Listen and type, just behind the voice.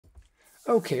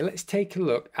Okay, let's take a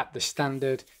look at the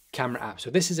standard camera app. So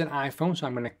this is an iPhone, so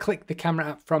I'm going to click the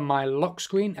camera app from my lock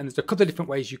screen, and there's a couple of different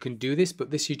ways you can do this, but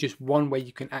this is just one way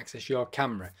you can access your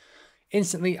camera.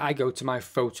 Instantly, I go to my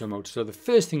photo mode. So the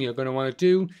first thing you're going to want to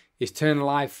do is turn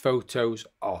live photos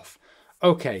off.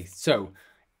 Okay, so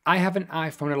I have an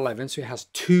iPhone 11, so it has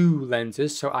two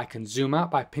lenses, so I can zoom out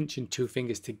by pinching two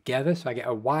fingers together, so I get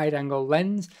a wide angle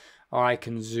lens, or I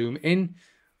can zoom in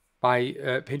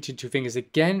by pinching two fingers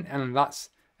again, and that's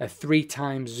a 3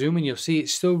 times zoom, and you'll see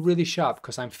it's still really sharp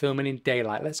because I'm filming in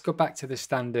daylight. Let's go back to the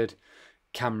standard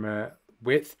camera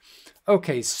width.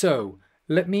 Okay, so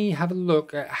let me have a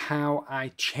look at how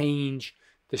I change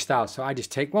the style. So I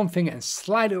just take one finger and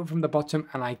slide it up from the bottom,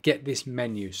 and I get this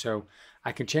menu. So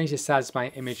I can change the size of my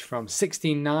image from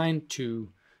 16:9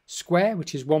 to square,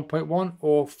 which is 1.1,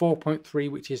 or 4.3,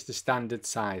 which is the standard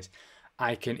size.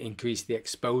 I can increase the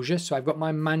exposure. So I've got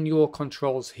my manual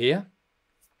controls here.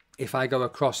 If I go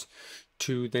across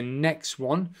to the next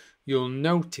one, you'll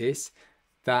notice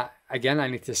that, again, I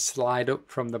need to slide up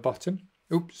from the bottom.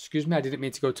 Oops, excuse me, I didn't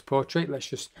mean to go to portrait. Let's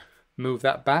just move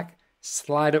that back.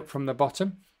 Slide up from the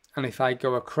bottom. And if I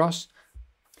go across,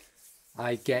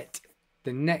 I get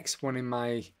the next one in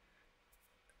my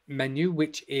menu,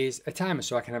 which is a timer.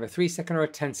 So I can have a 3-second or a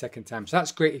 10-second time. So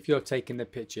that's great if you're taking the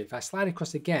picture. If I slide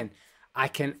across again, I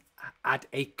can add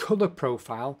a color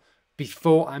profile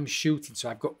before I'm shooting. So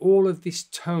I've got all of this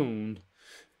tone,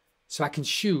 so I can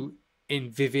shoot in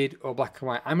vivid or black and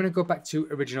white. I'm going to go back to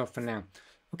original for now.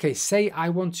 Okay, say I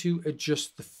want to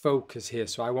adjust the focus here.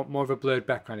 So I want more of a blurred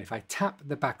background. If I tap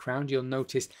the background, you'll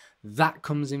notice that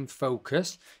comes in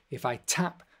focus. If I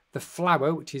tap the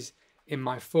flower, which is in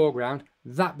my foreground,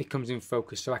 that becomes in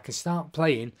focus. So I can start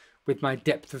playing with my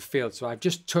depth of field. So I've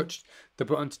just touched the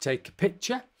button to take a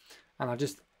picture, and I'll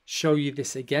just show you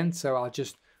this again. So I'll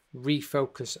just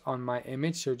refocus on my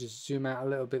image. So just zoom out a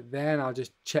little bit there, and I'll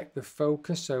just check the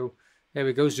focus. So there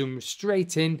we go, zoom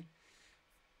straight in.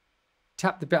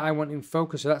 Tap the bit I want in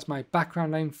focus. So that's my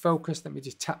background in focus. Let me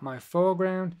just tap my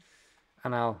foreground,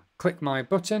 and I'll click my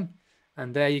button,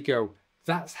 and there you go.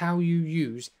 That's how you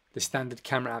use the standard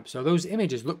camera app. So those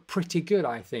images look pretty good,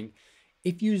 I think.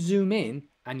 If you zoom in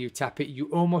and you tap it, you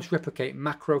almost replicate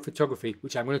macro photography,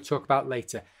 which I'm going to talk about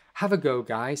later. Have a go,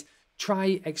 guys.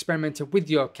 Try experimenting with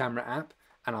your camera app,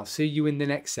 and I'll see you in the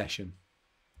next session.